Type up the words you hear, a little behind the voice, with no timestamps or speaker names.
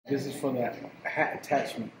This is for the hat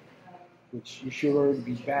attachment, which you should already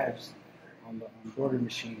be badged on the embroidery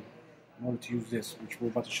machine in order to use this, which we're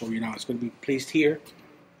about to show you now. It's going to be placed here.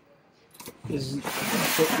 This is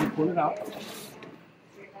so you pull it out.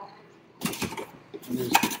 And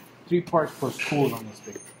there's 3 parts per tools on this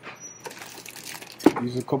thing.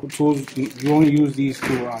 These are a couple tools. You only use these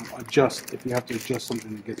to adjust if you have to adjust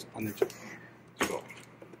something that gets under. So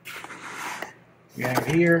we have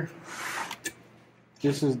here.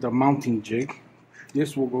 This is the mounting jig.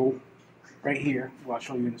 This will go right here. Well, I'll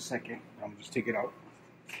show you in a second. I'm just take it out.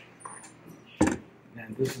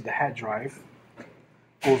 And this is the hat drive.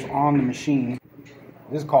 Goes on the machine.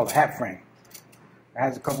 This is called a hat frame. It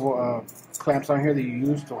has a couple of clamps on here that you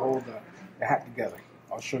use to hold the hat together.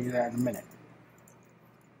 I'll show you that in a minute.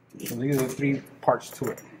 So these are the 3 parts to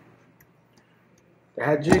it. The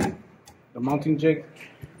hat jig, the mounting jig,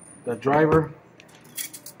 the driver,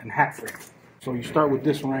 and hat frame. So you start with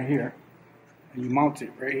this one right here, and you mount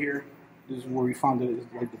it right here. This is where we found it is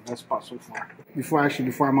like the best spot so far. Before I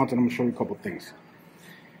mount it, I'm gonna show you a couple things.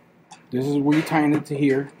 This is where you tighten it to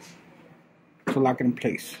here to lock it in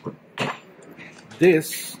place.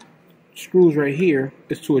 This screws right here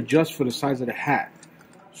is to adjust for the size of the hat.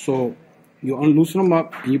 So you unloosen them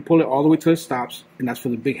up and you pull it all the way till it stops, and that's for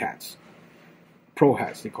the big hats, pro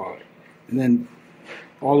hats they call it. And then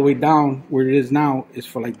all the way down where it is now is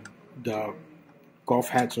for like the golf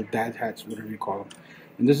hats or dad hats, whatever you call them.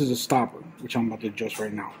 And this is a stopper, which I'm about to adjust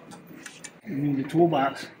right now. You need the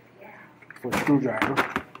toolbox for a screwdriver.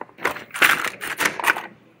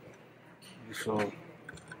 So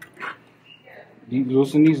you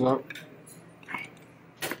loosen these up.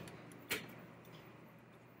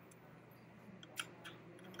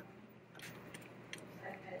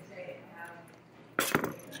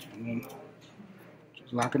 And then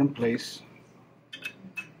just lock it in place.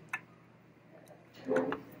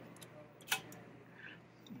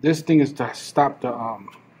 This thing is to stop the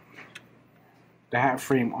hat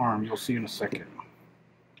frame arm. You'll see in a second.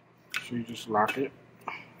 So you just lock it.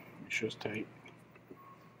 Make sure it's tight.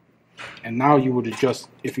 And now you would adjust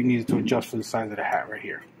if you needed to adjust for the size of the hat right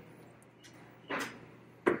here.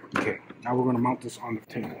 Okay, now we're going to mount this on the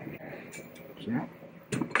table. So yeah,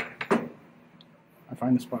 I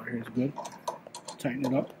find the spot here is good. Tighten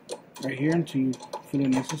it up right here until you feel it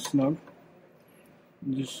nice and snug.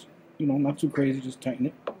 And just, you know, not too crazy, just tighten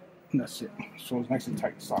it. And that's it. So it's nice and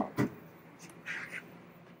tight and solid.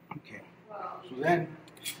 Okay, so then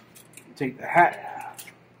you take the hat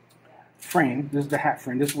frame. This is the hat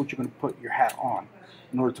frame. This is what you're going to put your hat on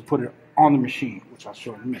in order to put it on the machine, which I'll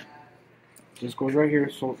show in a minute. This goes right here.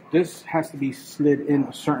 So this has to be slid in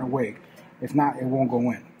a certain way. If not, it won't go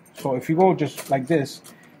in. So if you go just like this,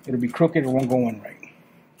 it'll be crooked. It won't go in right,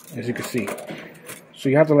 as you can see. So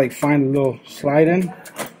you have to like find a little slide in.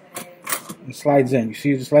 And slides in. You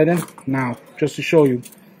see the slide in? Now, just to show you,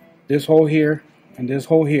 this hole here and this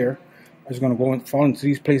hole here is going to go and fall into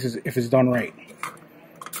these places if it's done right.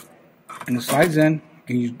 And it slides in,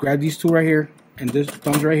 and you grab these 2 right here, and this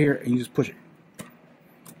comes right here, and you just push it.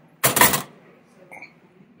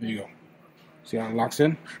 There you go. See how it locks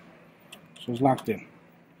in? So it's locked in.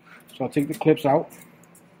 So I'll take the clips out.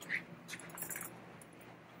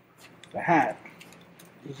 The hat.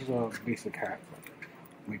 This is a basic hat.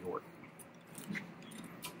 Make it work.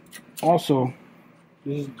 Also,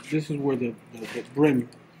 this is where the brim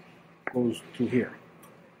goes to here.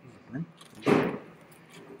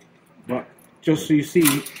 But just so you see,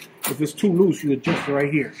 if it's too loose, you adjust it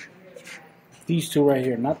right here. These 2 right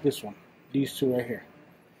here, not this one. These 2 right here.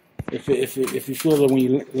 If you feel that when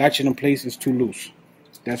you latch it in place, it's too loose,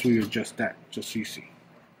 that's where you adjust that. Just so you see.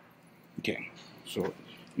 Okay, so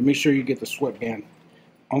you make sure you get the sweatband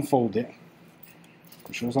unfolded.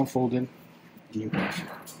 Make sure it's unfolded. And you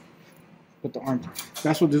put the arm.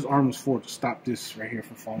 That's what this arm is for, to stop this right here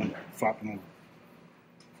from flopping over.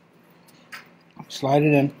 Slide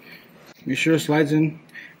it in. Make sure it slides in,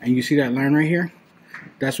 and you see that line right here.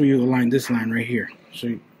 That's where you align this line right here.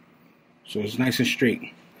 So it's nice and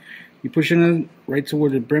straight. You push it in right to where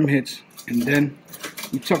the brim hits, and then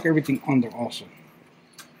you tuck everything under also.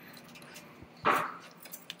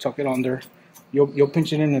 Tuck it under. You'll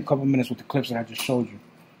pinch it in a couple minutes with the clips that I just showed you.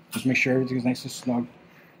 Just make sure everything is nice and snug.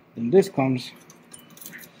 Then this comes,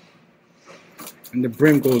 and the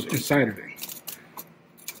brim goes inside of it.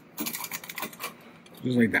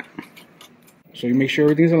 Just like that. So you make sure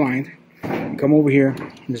everything's aligned. You come over here,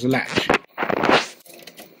 and there's a latch.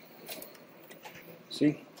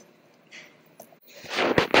 See?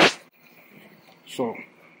 So,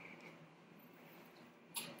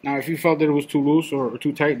 now if you felt that it was too loose or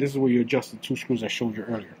too tight, this is where you adjust the 2 screws I showed you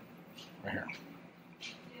earlier. Right here.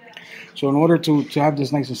 So in order to have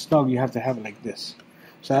this nice and snug, you have to have it like this.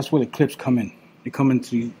 So that's where the clips come in. They come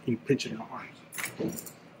into you pinch it in the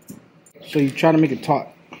arms. So you try to make it taut,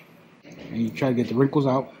 and you try to get the wrinkles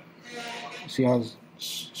out. See how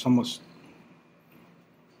it's somewhat.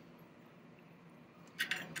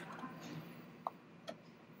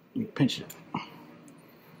 You pinch it.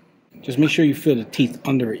 Just make sure you feel the teeth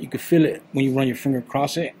under it. You can feel it when you run your finger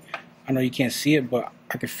across it. I know you can't see it, but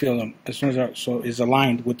I can feel them as soon as so it's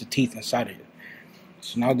aligned with the teeth inside of it.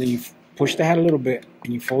 So now that you push the hat a little bit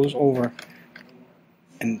and you fold this over,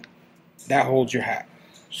 and that holds your hat.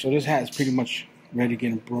 So this hat is pretty much ready to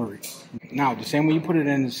get embroidered. Now the same way you put it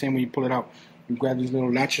in, the same way you pull it out. You grab these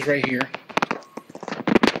little latches right here,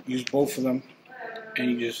 use both of them,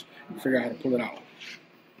 and you just figure out how to pull it out.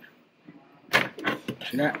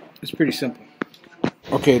 See that? It's pretty simple.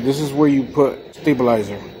 Okay, this is where you put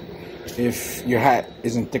stabilizer if your hat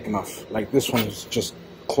isn't thick enough. Like this one is just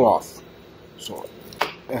cloth, so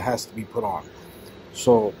it has to be put on.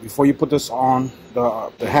 So before you put this on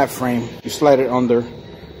the hat frame, you slide it under,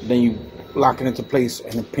 then you lock it into place,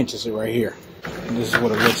 and it pinches it right here. And this is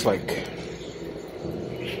what it looks like.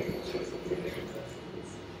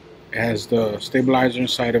 It has the stabilizer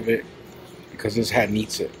inside of it because this hat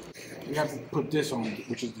needs it. You have to put this on,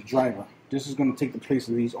 which is the driver. This is going to take the place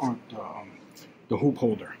of these on the hoop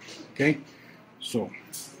holder. Okay, so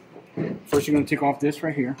first you're going to take off this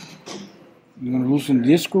right here. You're going to loosen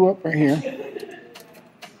this screw up right here.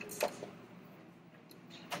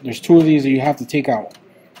 There's two of these that you have to take out.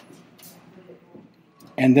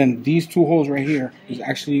 And then these two holes right here is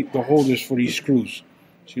actually the holders for these screws.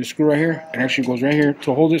 So your screw right here, it actually goes right here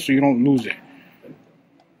to hold it so you don't lose it.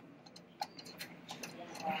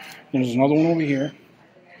 There's another one over here.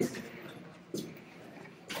 It's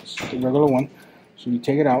the regular one. So you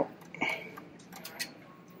take it out,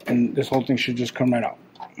 and this whole thing should just come right out.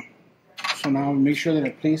 So now make sure that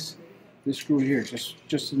I place this screw here, just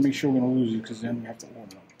to make sure we don't lose it, because then we have to warm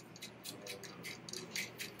it up.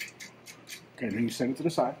 Okay, then you set it to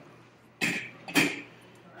the side.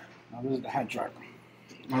 Now this is the hat driver.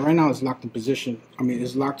 Now right now it's locked in position. I mean,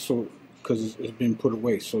 it's locked so because it's been put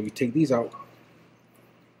away. So you take these out,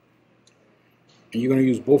 and you're going to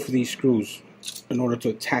use both of these screws in order to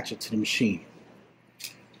attach it to the machine.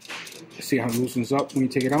 See how it loosens up when you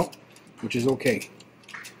take it out, which is okay.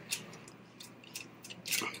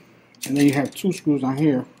 And then you have two screws on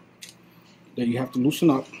here that you have to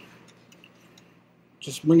loosen up.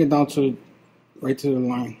 Just bring it down to right to the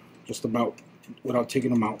line, just about, without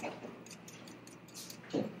taking them out.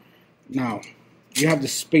 Now you have the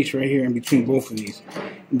space right here in between both of these,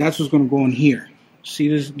 and that's what's going to go in here. See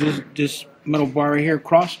this metal bar right here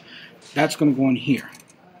across? That's going to go in here.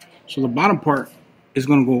 So the bottom part is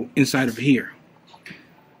going to go inside of here.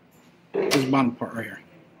 This bottom part right here.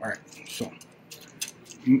 All right. So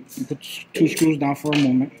you put two screws down for a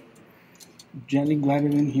moment. Gently glide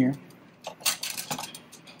it in here,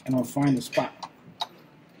 and I'll find the spot.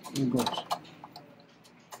 Here it goes.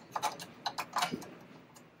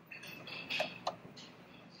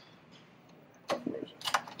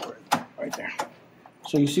 Right there.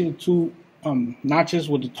 So you see the two notches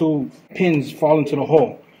with the two pins fall into the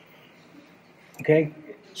hole. Okay,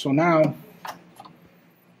 so now it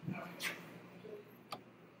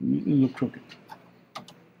look crooked.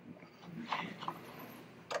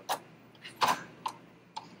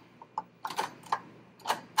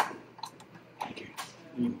 Okay.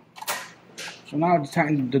 So now to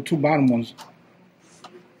tighten the two bottom ones.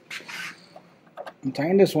 I'm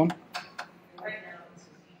tightening this one,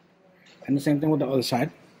 and the same thing with the other side.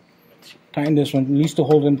 Tighten this one, at least to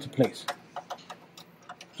hold it into place.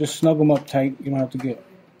 Just snug them up tight. You don't have to get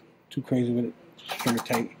too crazy with it. Just string it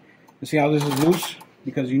tight. You see how this is loose?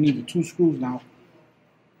 Because you need the two screws now.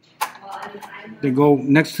 They go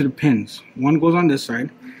next to the pins. One goes on this side,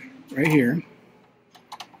 right here.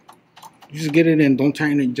 You just get it in. Don't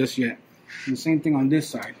tighten it just yet. And the same thing on this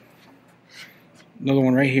side. Another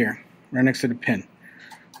one right here, right next to the pin.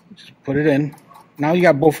 Just put it in. Now you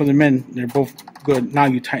got both of them in. They're both good. Now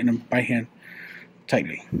you tighten them by hand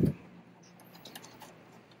tightly.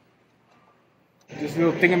 This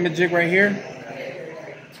little thingamajig right here,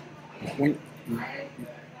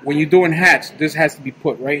 when you're doing hats, this has to be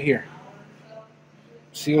put right here.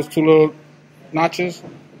 See those two little notches?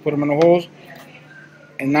 Put them in the holes,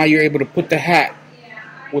 and now you're able to put the hat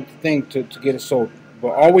with the thing to get it sewed. But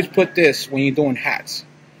always put this when you're doing hats.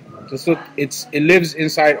 Just look, it lives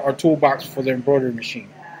inside our toolbox for the embroidery machine.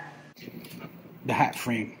 The hat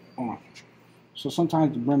frame on. So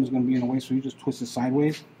sometimes the brim is going to be in the way, so you just twist it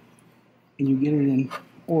sideways, and you get it in,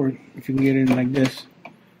 or if you can get it in like this,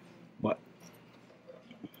 but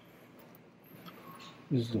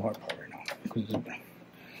This is the hard part right now, because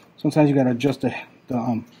sometimes you gotta adjust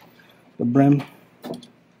the brim,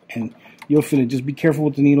 and you'll feel it. Just be careful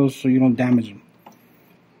with the needles so you don't damage them.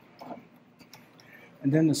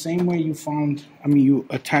 And then the same way you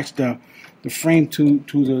attach the frame to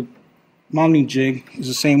the mounting jig is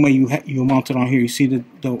the same way you mount it on here. You see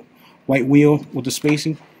the white wheel with the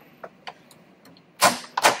spacing?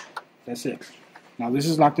 That's it. Now this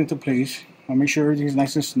is locked into place. I'll make sure everything's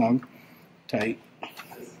nice and snug, tight,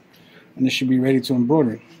 and this should be ready to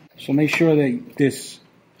embroider. So make sure that this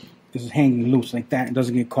is hanging loose like that. It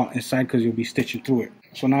doesn't get caught inside because you'll be stitching through it.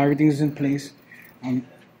 So now everything is in place.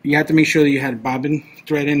 You have to make sure that you had bobbin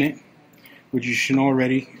thread in it, which you should know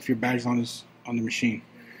already if your badge is on the machine.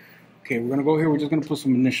 Okay, we're gonna go here. We're just gonna put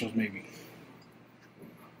some initials, maybe.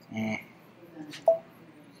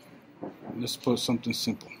 Let's put something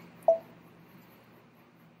simple.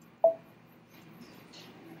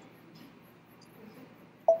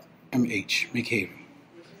 MH, MakeHaven.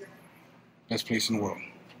 Best place in the world.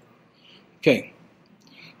 Okay,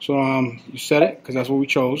 so you set it because that's what we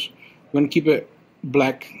chose. We're gonna keep it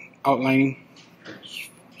black outlining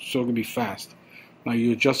so it can be fast. Now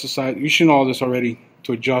you adjust the size. You should know all this already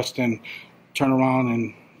to adjust and turn around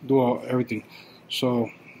and do everything. So,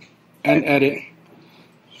 and edit.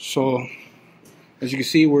 So as you can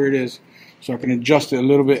see where it is, so I can adjust it a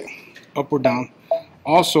little bit up or down.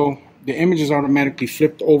 Also, the image is automatically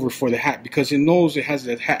flipped over for the hat because it knows it has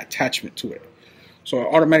that hat attachment to it. So it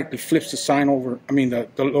automatically flips the sign over, the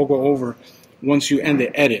logo over once you end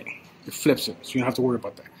the edit. It flips it, so you don't have to worry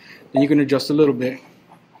about that. Then you can adjust a little bit,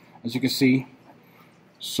 as you can see.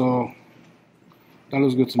 So that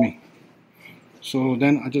looks good to me. So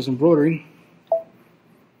then I just embroidery.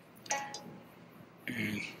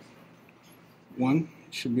 And one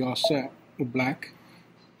should be all set with black.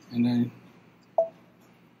 And then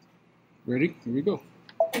ready? Here we go.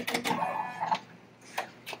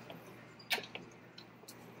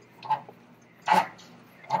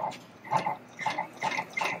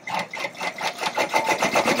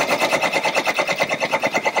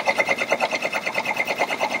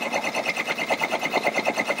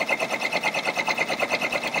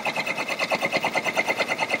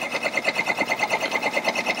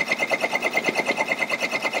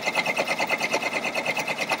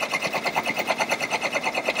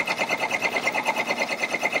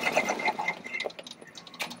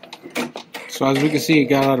 So as we can see, it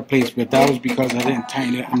got out of place, but that was because I didn't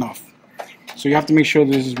tighten it enough. So you have to make sure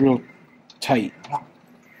this is real tight.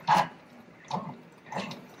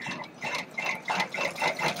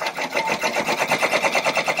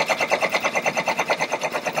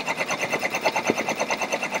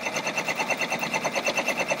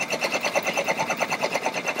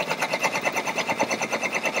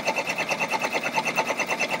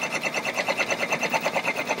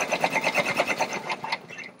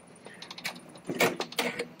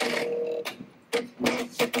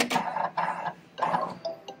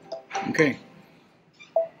 Okay,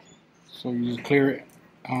 so you just clear it.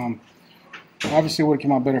 Obviously it would have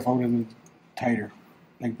come out better if I would have been tighter,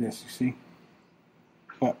 like this, you see?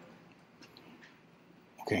 But,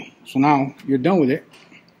 okay, so now you're done with it.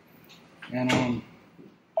 And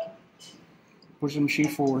push the machine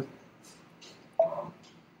forward. Oh,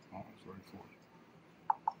 it's already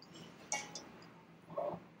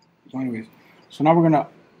forward. So anyways, so now we're going to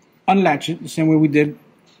unlatch it the same way we did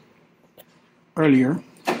earlier.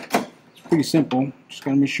 Pretty simple. Just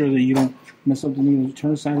gotta make sure that you don't mess up the needle.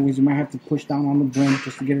 Turn it sideways. You might have to push down on the brim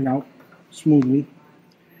just to get it out smoothly.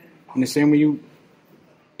 And the same way you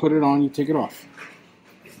put it on, you take it off.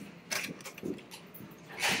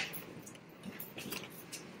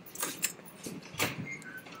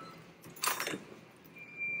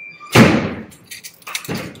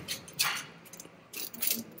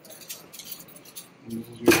 And this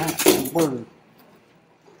is your hat. Burger.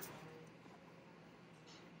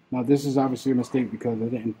 Now this is obviously a mistake because I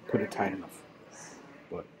didn't put it tight enough,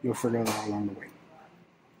 but you'll figure it out along the way.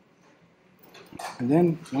 And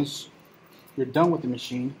then once you're done with the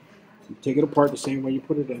machine, you take it apart the same way you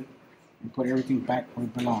put it in and put everything back where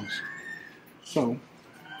it belongs. So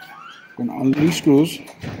I'm going to undo these screws.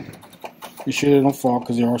 Make sure they don't fall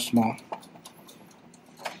because they are small.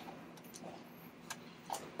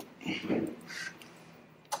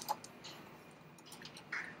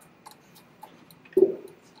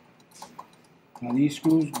 Now these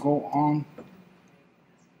screws go on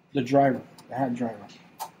the driver, the hat driver.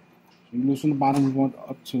 So you loosen the bottom, you want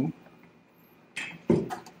up to.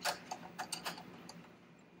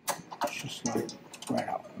 Just slide right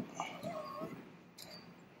out.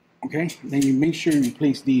 Okay, then you make sure you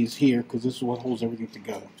place these here because this is what holds everything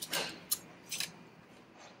together.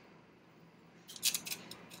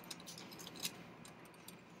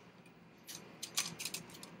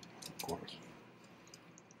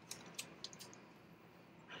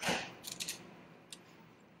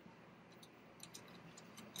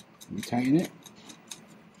 You tighten it.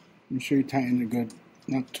 Make sure you tighten it good,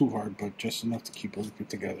 not too hard, but just enough to keep everything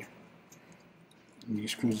together. And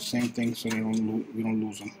these screws the same thing, so we don't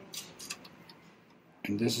lose them.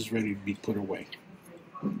 And this is ready to be put away.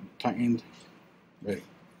 Tightened, ready.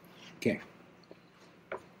 Okay.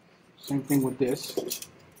 Same thing with this.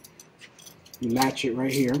 You latch it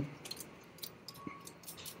right here,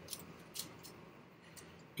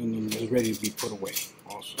 and then it's ready to be put away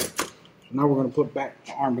also. So now we're going to put back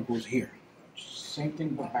the arm that goes here. Same thing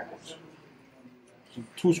but backwards. So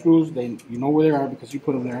 2 screws, you know where they are because you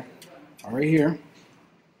put them there. Are right here.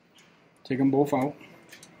 Take them both out.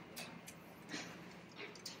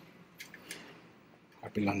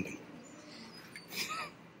 Happy landing.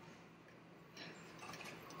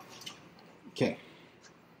 Okay.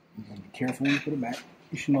 You gotta be careful when you put it back.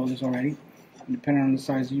 You should know this already. Depending on the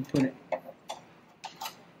size you put it,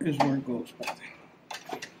 here's where it goes back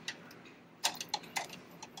there.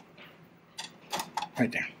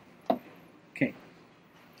 Right there. Okay.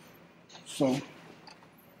 So,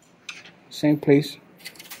 same place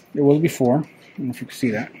it was before. I don't know if you can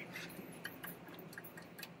see that.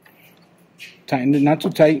 Tighten it, not too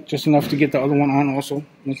tight, just enough to get the other one on also.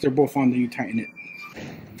 Once they're both on, then you tighten it.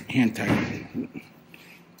 Hand tighten.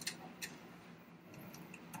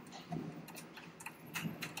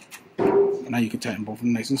 Now you can tighten both of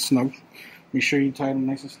them nice and snug. Make sure you tighten them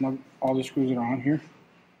nice and snug. All the screws that are on here.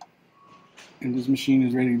 And this machine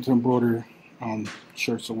is ready to embroider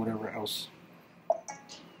shirts or whatever else.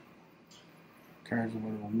 Cards or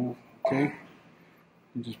whatever will move. Okay.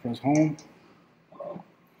 You just press home.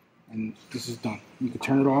 And this is done. You can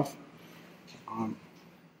turn it off.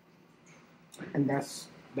 And that's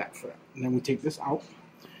that for that. And then we take this out.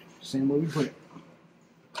 Same way we put it.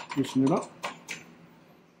 Loosen it up.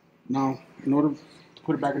 Now, in order to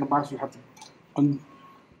put it back in the box, you have to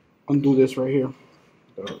undo this right here.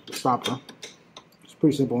 The stopper. It's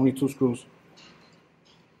pretty simple, only 2 screws.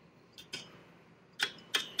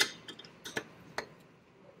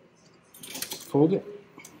 Fold it.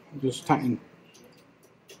 Just tighten.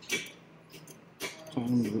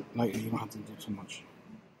 Tighten it lightly, you don't have to do too much.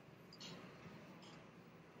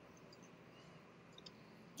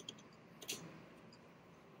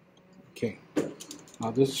 Okay.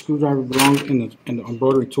 Now this screwdriver belongs in the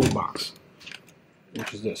embroidery toolbox,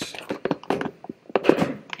 which is this.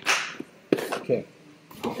 Okay.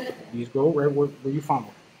 These go right where you found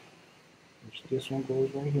them. This one goes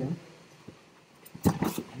right here.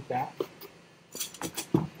 Like that.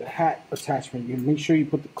 The hat attachment, you make sure you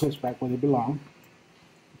put the clips back where they belong,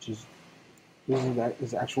 which is this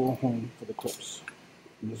is the actual home for the clips.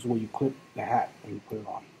 And this is where you clip the hat and you put it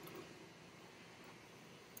on.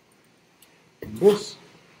 And this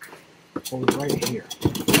goes right here,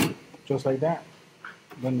 just like that.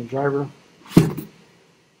 Then the driver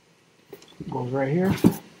goes right here.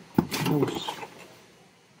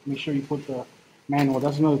 Make sure you put the manual.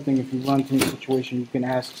 That's another thing. If you run into a situation, you can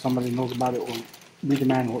ask somebody who knows about it or read the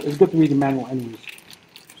manual. It's good to read the manual anyways.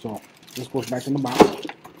 So this goes back in the box,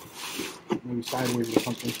 maybe sideways or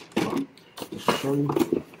something. Just to show you.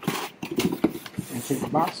 And take the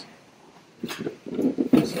box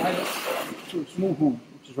and slide it to its new home,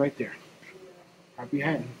 which is right there. Happy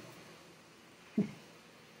Haven. Here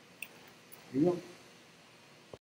you go.